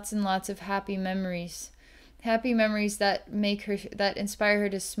with lots and lots of happy memories. Happy memories that inspire her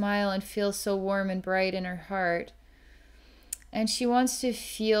to smile and feel so warm and bright in her heart. And she wants to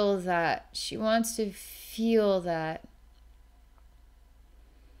feel that. She wants to feel that.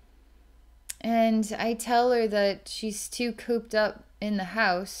 And I tell her that she's too cooped up in the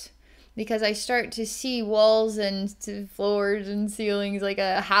house because I start to see walls and floors and ceilings like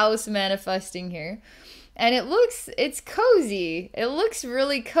a house manifesting here. And it's cozy. It looks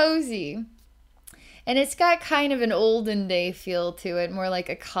really cozy. And it's got kind of an olden day feel to it, more like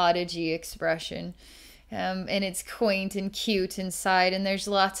a cottagey expression. And it's quaint and cute inside, and there's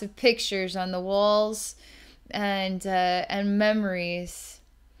lots of pictures on the walls and memories.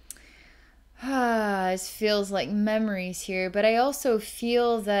 It feels like memories here, but I also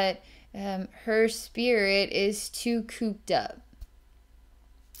feel that her spirit is too cooped up.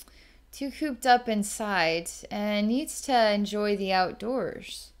 too cooped up inside and needs to enjoy the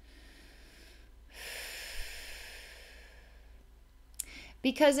outdoors.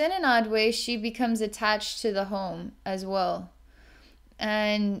 Because in an odd way, she becomes attached to the home as well.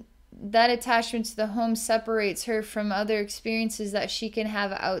 And that attachment to the home separates her from other experiences that she can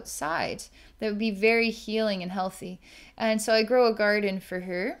have outside that would be very healing and healthy. And so I grow a garden for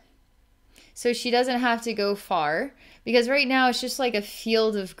her so she doesn't have to go far, because right now it's just like a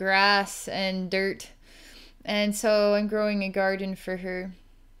field of grass and dirt. And so I'm growing a garden for her.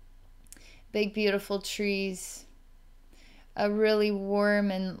 Big, beautiful trees. A really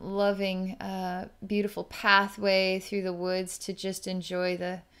warm and loving, beautiful pathway through the woods to just enjoy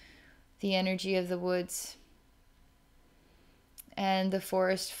the energy of the woods and the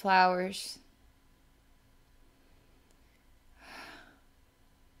forest flowers.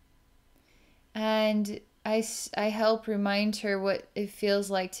 And I help remind her what it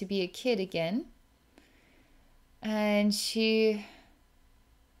feels like to be a kid again. And she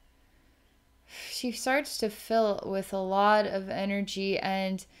starts to fill with a lot of energy,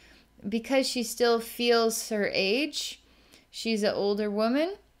 and because she still feels her age, she's an older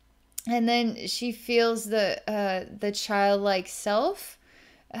woman, and then she feels the childlike self.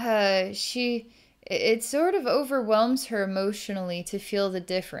 It sort of overwhelms her emotionally to feel the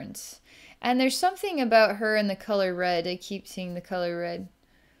difference. And there's something about her and the color red. I keep seeing the color red.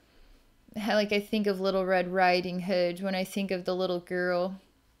 Like I think of Little Red Riding Hood when I think of the little girl.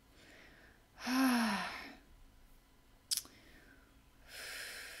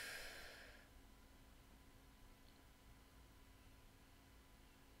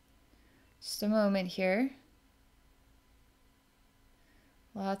 Just a moment here.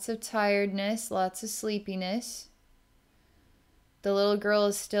 Lots of tiredness, lots of sleepiness. The little girl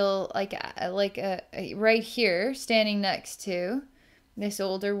is still right here, standing next to this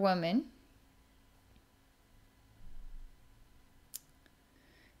older woman.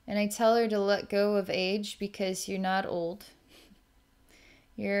 And I tell her to let go of age because you're not old.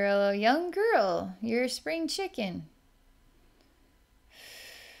 You're a young girl. You're a spring chicken.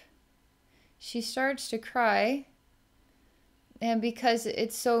 She starts to cry, and because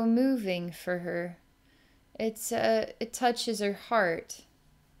it's so moving for her, it touches her heart.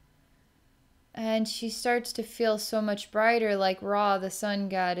 And she starts to feel so much brighter, like Ra, the sun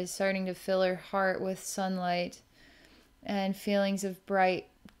god, is starting to fill her heart with sunlight and feelings of bright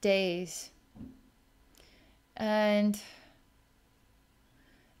days. And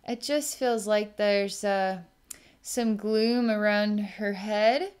it just feels like there's some gloom around her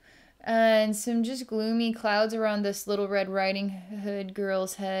head and some just gloomy clouds around this Little Red Riding Hood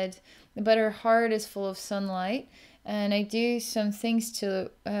girl's head, but her heart is full of sunlight. And I do some things to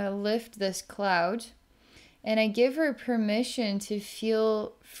lift this cloud, and I give her permission to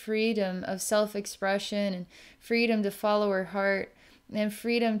feel freedom of self-expression and freedom to follow her heart and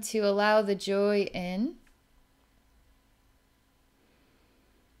freedom to allow the joy in.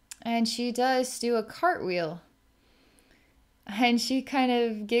 And she does do a cartwheel. And she kind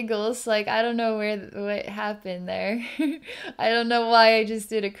of giggles, like, I don't know what happened there. I don't know why I just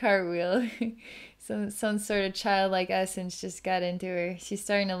did a cartwheel. Some sort of childlike essence just got into her. She's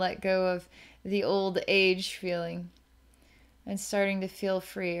starting to let go of the old age feeling and starting to feel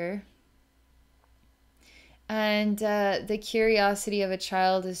freer. And the curiosity of a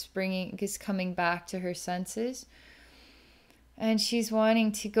child is coming back to her senses. And she's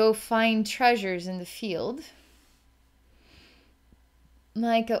wanting to go find treasures in the field.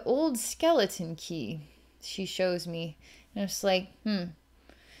 Like an old skeleton key, she shows me. And it's like,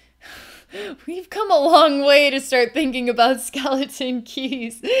 we've come a long way to start thinking about skeleton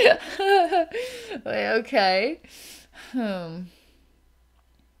keys. Okay.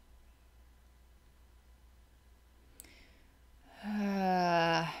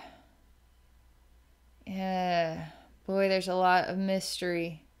 Yeah. Boy, there's a lot of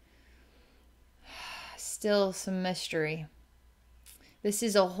mystery. Still some mystery. This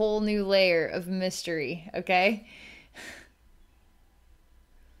is a whole new layer of mystery, okay?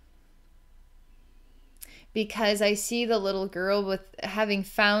 Because I see the little girl with having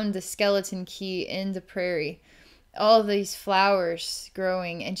found the skeleton key in the prairie. All these flowers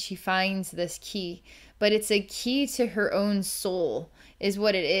growing, and she finds this key. But it's a key to her own soul, is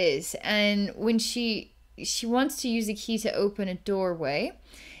what it is. And when she wants to use a key to open a doorway.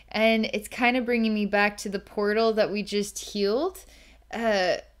 And it's kind of bringing me back to the portal that we just healed.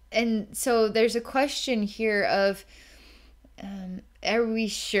 And so there's a question here of, are we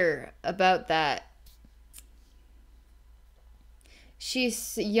sure about that?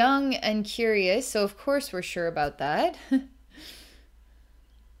 She's young and curious, so of course we're sure about that.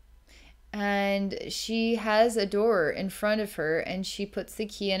 And she has a door in front of her, and she puts the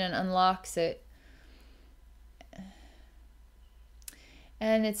key in and unlocks it.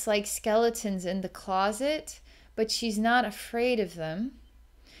 And it's like skeletons in the closet, but she's not afraid of them.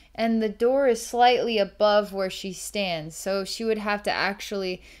 And the door is slightly above where she stands, so she would have to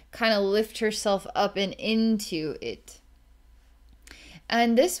actually kind of lift herself up and into it.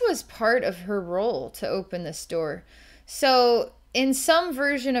 And this was part of her role to open this door. So in some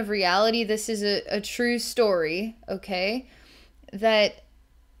version of reality, this is a true story, okay? That,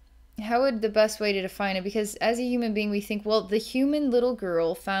 how would the best way to define it? Because as a human being, we think, well, the human little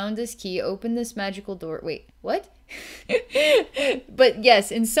girl found this key, opened this magical door. Wait, what? But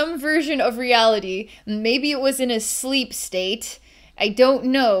yes, in some version of reality, maybe it was in a sleep state, I don't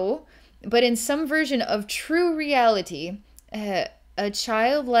know, but in some version of true reality, a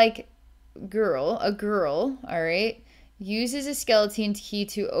childlike girl, all right, uses a skeleton key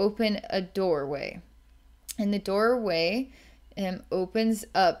to open a doorway. And the doorway opens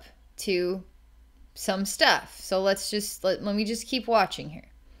up to some stuff. So let me just keep watching here.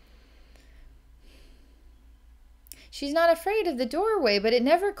 She's not afraid of the doorway, but it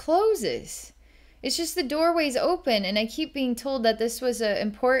never closes. It's just the doorway's open, and I keep being told that this was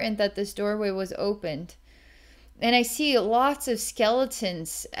important that this doorway was opened. And I see lots of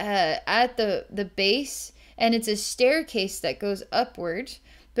skeletons at the base, and it's a staircase that goes upward,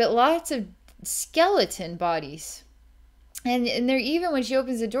 but lots of skeleton bodies. And they're, even when she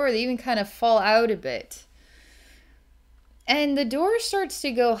opens the door, they even kind of fall out a bit. And the door starts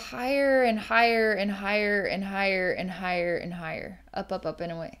to go higher and higher and higher and higher and higher and higher. Up, up, up,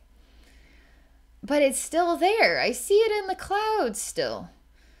 and away. But it's still there. I see it in the clouds still.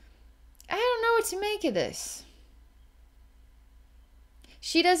 I don't know what to make of this.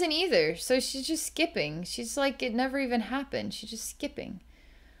 She doesn't either, so she's just skipping. She's like, it never even happened. She's just skipping.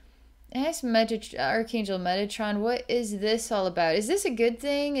 I asked Archangel Metatron, what is this all about? Is this a good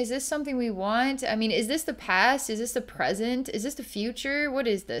thing? Is this something we want? I mean, is this the past? Is this the present? Is this the future? What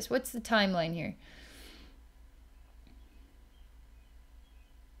is this? What's the timeline here?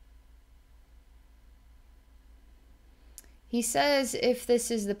 He says if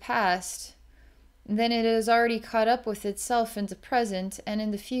this is the past, then it has already caught up with itself in the present and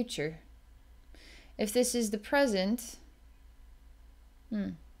in the future. If this is the present,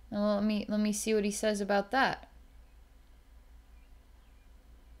 well, let me see what he says about that.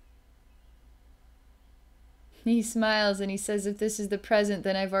 He smiles and he says, if this is the present,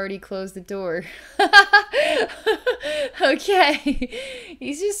 then I've already closed the door. Okay.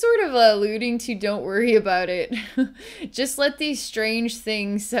 He's just sort of alluding to don't worry about it. Just let these strange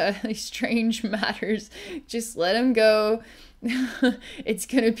things, these strange matters, just let them go. It's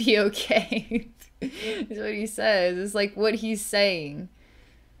going to be okay. Is what he says. It's like what he's saying.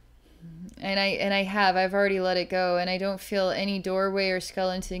 And I've already let it go, and I don't feel any doorway or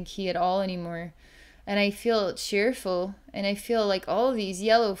skeleton key at all anymore. And I feel cheerful, and I feel like all these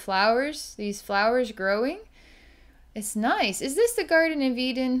yellow flowers, these flowers growing. It's nice. Is this the Garden of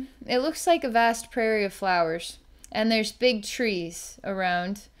Eden? It looks like a vast prairie of flowers, and there's big trees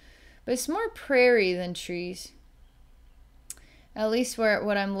around, but it's more prairie than trees. At least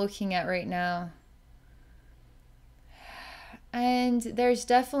what I'm looking at right now. And there's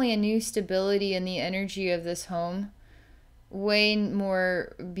definitely a new stability in the energy of this home. Way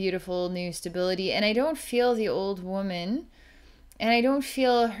more beautiful new stability. And I don't feel the old woman. And I don't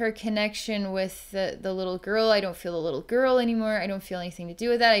feel her connection with the little girl. I don't feel the little girl anymore. I don't feel anything to do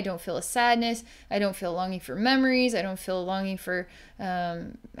with that. I don't feel a sadness. I don't feel longing for memories. I don't feel longing for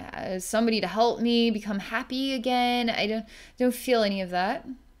somebody to help me become happy again. I don't feel any of that.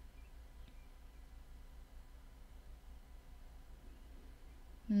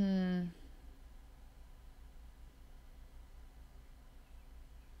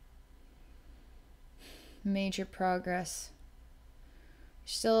 Major progress.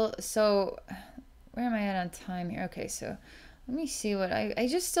 Still, so where am I at on time here? Okay, so let me see what I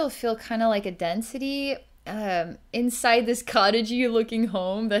just still feel kind of like a density inside this cottagey looking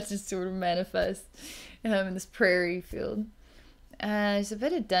home that just sort of manifests in this prairie field. There's a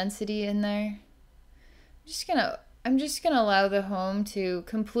bit of density in there. I'm just gonna allow the home to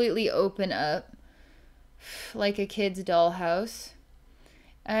completely open up like a kid's dollhouse.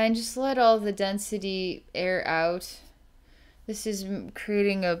 And just let all the density air out. This is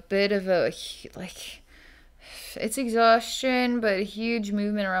creating a bit of a, like, it's exhaustion, but a huge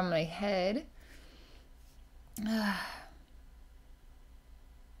movement around my head. And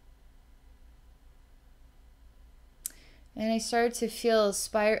I start to feel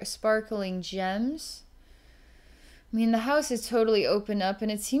sparkling gems I mean, the house is totally opened up and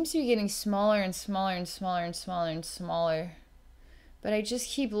it seems to be getting smaller and smaller and smaller and smaller and smaller. But I just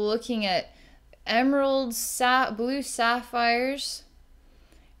keep looking at emeralds, blue sapphires,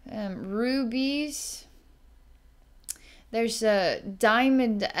 rubies. There's a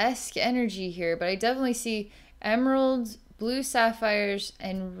diamond-esque energy here, but I definitely see emeralds, blue sapphires,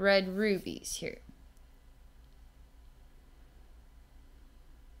 and red rubies here.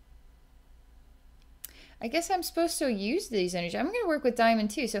 I guess I'm supposed to use these energies. I'm gonna work with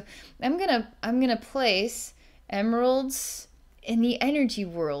diamond too. So I'm gonna place emeralds in the energy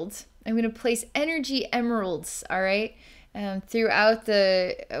world. I'm gonna place energy emeralds, all right, throughout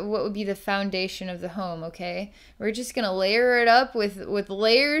the what would be the foundation of the home. Okay, we're just gonna layer it up with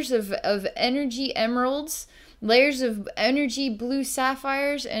layers of energy emeralds, layers of energy blue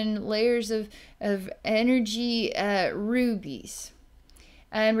sapphires, and layers of energy rubies.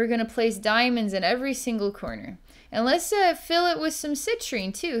 And we're going to place diamonds in every single corner. And let's fill it with some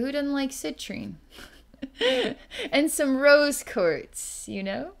citrine, too. Who doesn't like citrine? And some rose quartz, you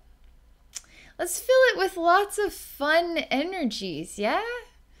know? Let's fill it with lots of fun energies, yeah?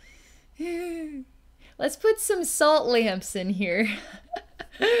 Let's put some salt lamps in here.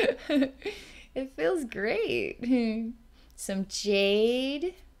 It feels great. Some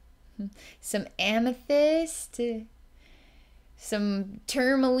jade, some amethyst, some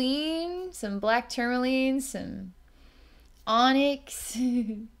tourmaline, some black tourmaline, some onyx.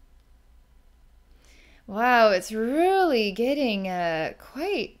 Wow, it's really getting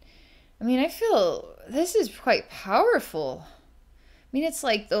quite, I mean, I feel this is quite powerful. I mean, it's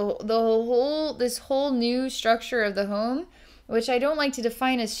like this whole new structure of the home, which I don't like to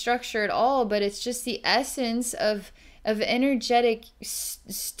define as structure at all, but it's just the essence of energetic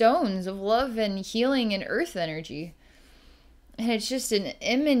stones of love and healing and earth energy. And it's just an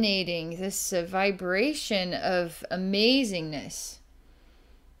emanating this vibration of amazingness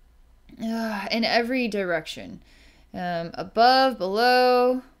in every direction, above,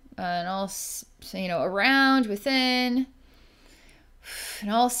 below, and all, you know, around, within, in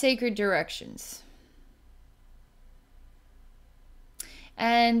all sacred directions.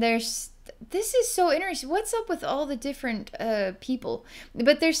 And this is so interesting. What's up with all the different people?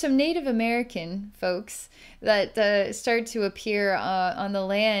 But there's some Native American folks that start to appear on the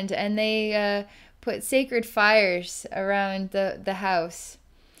land, and they put sacred fires around the house.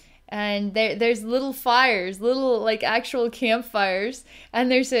 And there's little fires, little like actual campfires, and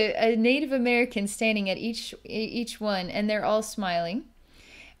there's a Native American standing at each one, and they're all smiling,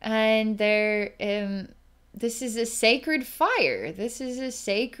 and they're this is a sacred fire. This is a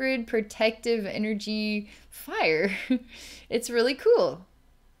sacred protective energy fire. It's really cool.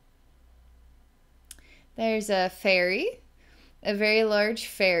 There's a fairy, a very large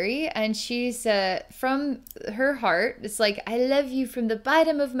fairy, and she's from her heart. It's like, I love you from the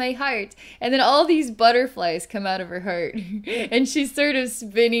bottom of my heart. And then all these butterflies come out of her heart. And she's sort of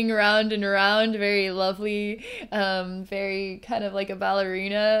spinning around and around, very lovely, very kind of like a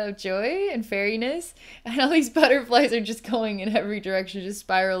ballerina of joy and fairiness. And all these butterflies are just going in every direction, just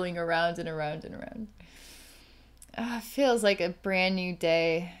spiraling around and around and around. It feels like a brand new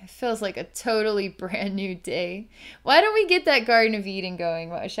day. It feels like a totally brand new day. Why don't we get that Garden of Eden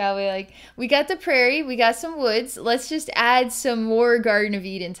going? Shall we? Like, we got the prairie, we got some woods. Let's just add some more Garden of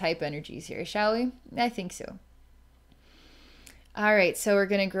Eden type energies here, shall we? I think so. All right, so we're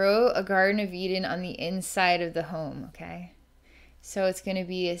going to grow a Garden of Eden on the inside of the home, okay? So it's going to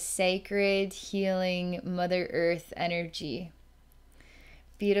be a sacred, healing Mother Earth energy.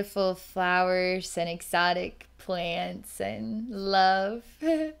 Beautiful flowers and exotic plants and love,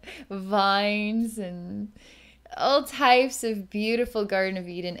 vines, and all types of beautiful Garden of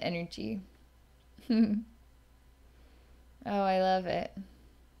Eden energy. Oh, I love it.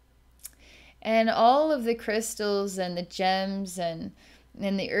 And all of the crystals and the gems and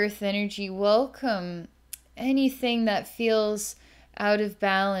the earth energy welcome anything that feels out of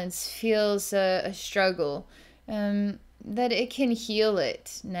balance, feels a struggle. That it can heal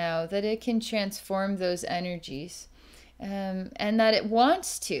it now, that it can transform those energies, and that it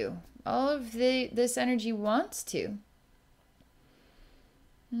wants to. All of this energy wants to.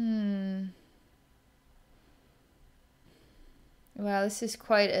 Wow, this is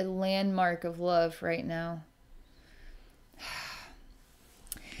quite a landmark of love right now.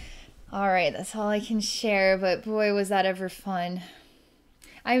 All right, that's all I can share, but boy, was that ever fun.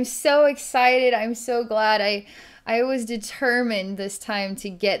 I'm so excited. I'm so glad. I was determined this time to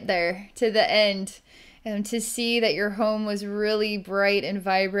get there, to the end, and to see that your home was really bright and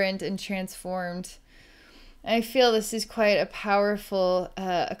vibrant and transformed. I feel this is quite a powerful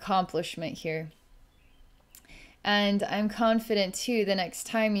accomplishment here. And I'm confident too, the next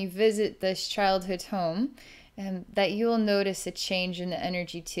time you visit this childhood home, that you will notice a change in the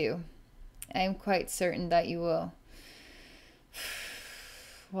energy too. I'm quite certain that you will.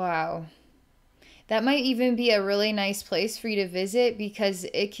 Wow. That might even be a really nice place for you to visit, because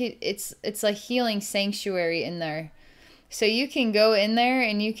it's a healing sanctuary in there. So you can go in there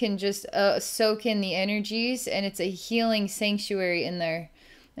and you can just soak in the energies, and it's a healing sanctuary in there.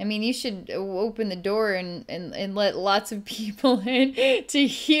 I mean, you should open the door and let lots of people in to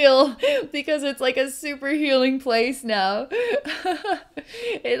heal, because it's like a super healing place now.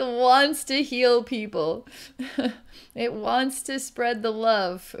 It wants to heal people. It wants to spread the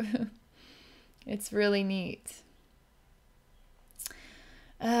love. It's really neat.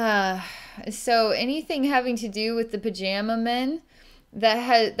 So anything having to do with the pajama men,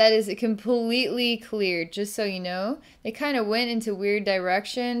 that is completely cleared, just so you know. They kind of went into weird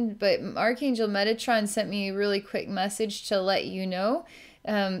direction, but Archangel Metatron sent me a really quick message to let you know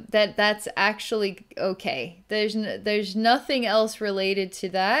that that's actually okay. There's nothing else related to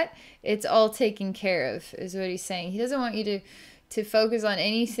that. It's all taken care of, is what he's saying. He doesn't want you to focus on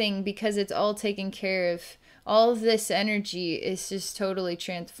anything, because it's all taken care of. All of this energy is just totally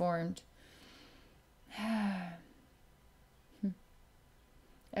transformed.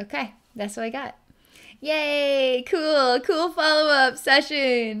 Okay, that's what I got. Yay! Cool follow-up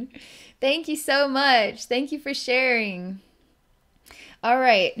session. Thank you so much. Thank you for sharing. All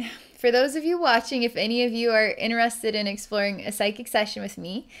right. For those of you watching, if any of you are interested in exploring a psychic session with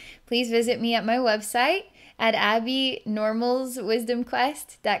me, please visit me at my website at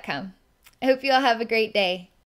abbeynormalswisdomquest.com. I hope you all have a great day.